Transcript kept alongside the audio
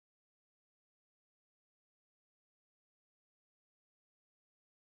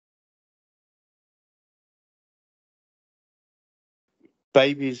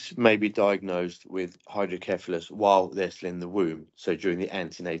Babies may be diagnosed with hydrocephalus while they're still in the womb, so during the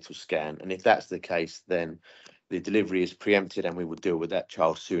antenatal scan. And if that's the case, then the delivery is preempted and we will deal with that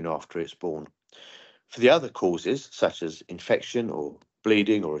child soon after it's born. For the other causes, such as infection or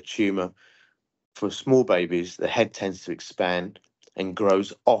bleeding or a tumour, for small babies, the head tends to expand and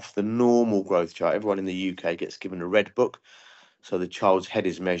grows off the normal growth chart. Everyone in the UK gets given a red book, so the child's head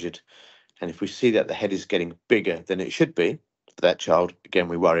is measured. And if we see that the head is getting bigger than it should be for that child, again,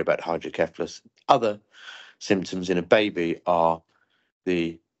 we worry about hydrocephalus. Other symptoms in a baby are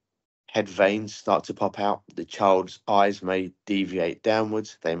the head veins start to pop out. The child's eyes may deviate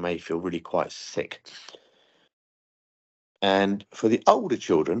downwards. They may feel really quite sick. And for the older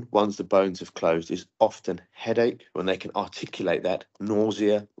children, once the bones have closed, is often headache when they can articulate that,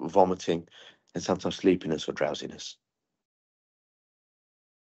 nausea, vomiting, and sometimes sleepiness or drowsiness.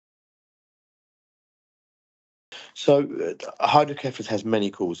 So, hydrocephalus has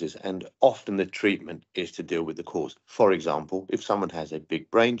many causes, and often the treatment is to deal with the cause. For example, if someone has a big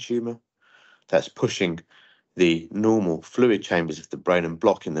brain tumor that's pushing the normal fluid chambers of the brain and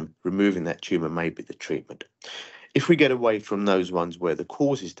blocking them, removing that tumor may be the treatment. If we get away from those ones where the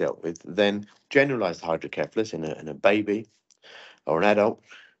cause is dealt with, then generalized hydrocephalus in a baby or an adult,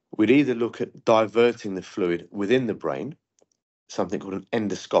 we'd either look at diverting the fluid within the brain, something called an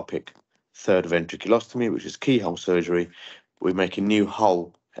endoscopic third ventriculostomy, which is keyhole surgery. We make a new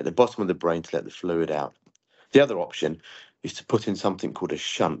hole at the bottom of the brain to let the fluid out. The other option is to put in something called a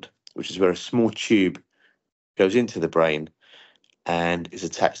shunt, which is where a small tube goes into the brain and is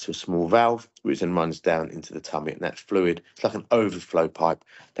attached to a small valve, which then runs down into the tummy. And that fluid, it's like an overflow pipe.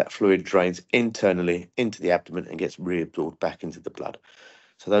 That fluid drains internally into the abdomen and gets reabsorbed back into the blood.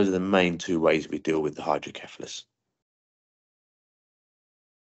 So those are the main two ways we deal with the hydrocephalus.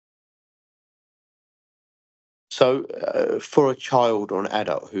 So for a child or an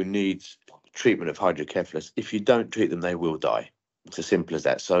adult who needs treatment of hydrocephalus, if you don't treat them, they will die. It's as simple as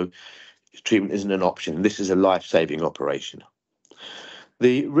that. So treatment isn't an option. This is a life-saving operation.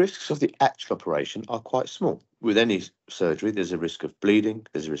 The risks of the actual operation are quite small. With any surgery, there's a risk of bleeding,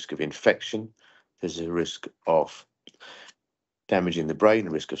 there's a risk of infection, there's a risk of damaging the brain,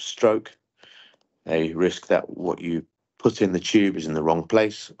 a risk of stroke, a risk that what you put in the tube is in the wrong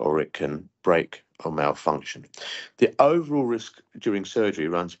place, or it can break or malfunction. The overall risk during surgery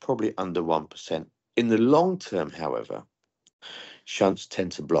runs probably under 1%. In the long term, however, shunts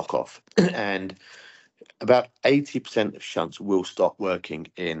tend to block off, and about 80% of shunts will stop working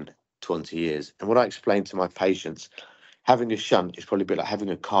in 20 years. And what I explain to my patients, having a shunt is probably a bit like having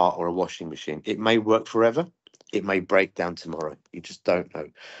a car or a washing machine. It may work forever, it may break down tomorrow. You just don't know.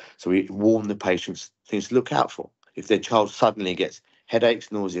 So we warn the patients things to look out for. If their child suddenly gets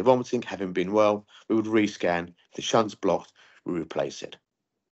headaches, nausea, vomiting, having been well, we would rescan. If the shunt's blocked, we replace it.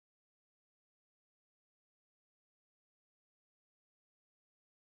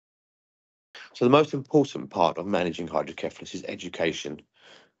 So the most important part of managing hydrocephalus is education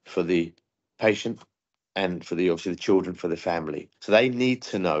for the patient and for the obviously the children, for the family. So they need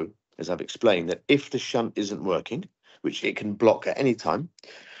to know, as I've explained, that if the shunt isn't working, which it can block at any time,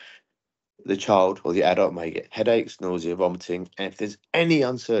 the child or the adult may get headaches, nausea, vomiting, and if there's any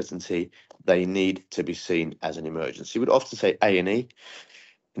uncertainty, they need to be seen as an emergency. We'd often say A&E.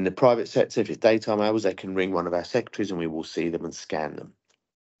 In the private sector, if it's daytime hours, they can ring one of our secretaries and we will see them and scan them.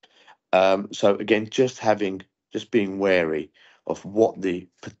 So again, just being wary of what the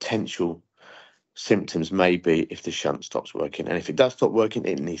potential symptoms may be if the shunt stops working. And if it does stop working,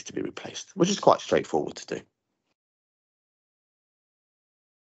 it needs to be replaced, which is quite straightforward to do.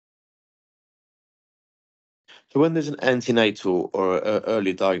 So when there's an antenatal or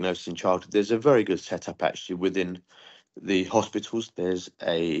early diagnosis in childhood, there's a very good setup actually within the hospitals. There's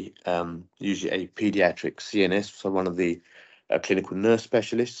a usually a pediatric CNS, so one of the clinical nurse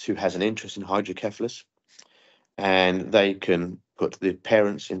specialists who has an interest in hydrocephalus, and they can put the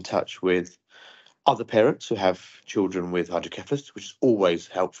parents in touch with other parents who have children with hydrocephalus, which is always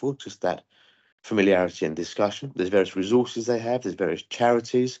helpful, just that familiarity and discussion. There's various resources they have, there's various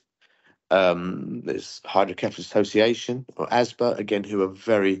charities. There's Hydrocephalus Association or ASBA, again, who are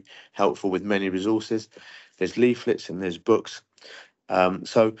very helpful with many resources. There's leaflets and there's books.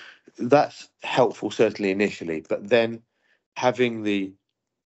 So that's helpful, certainly initially, but then having the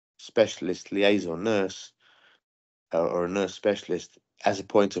specialist liaison nurse or a nurse specialist as a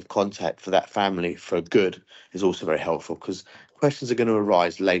point of contact for that family for good is also very helpful, because questions are going to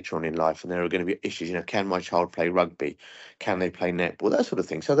arise later on in life and there are going to be issues. Can my child play rugby? Can they play netball? That sort of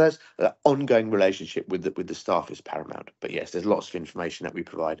thing. So there's an ongoing relationship with the staff is paramount. But yes, there's lots of information that we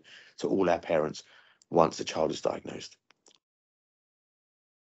provide to all our parents once the child is diagnosed.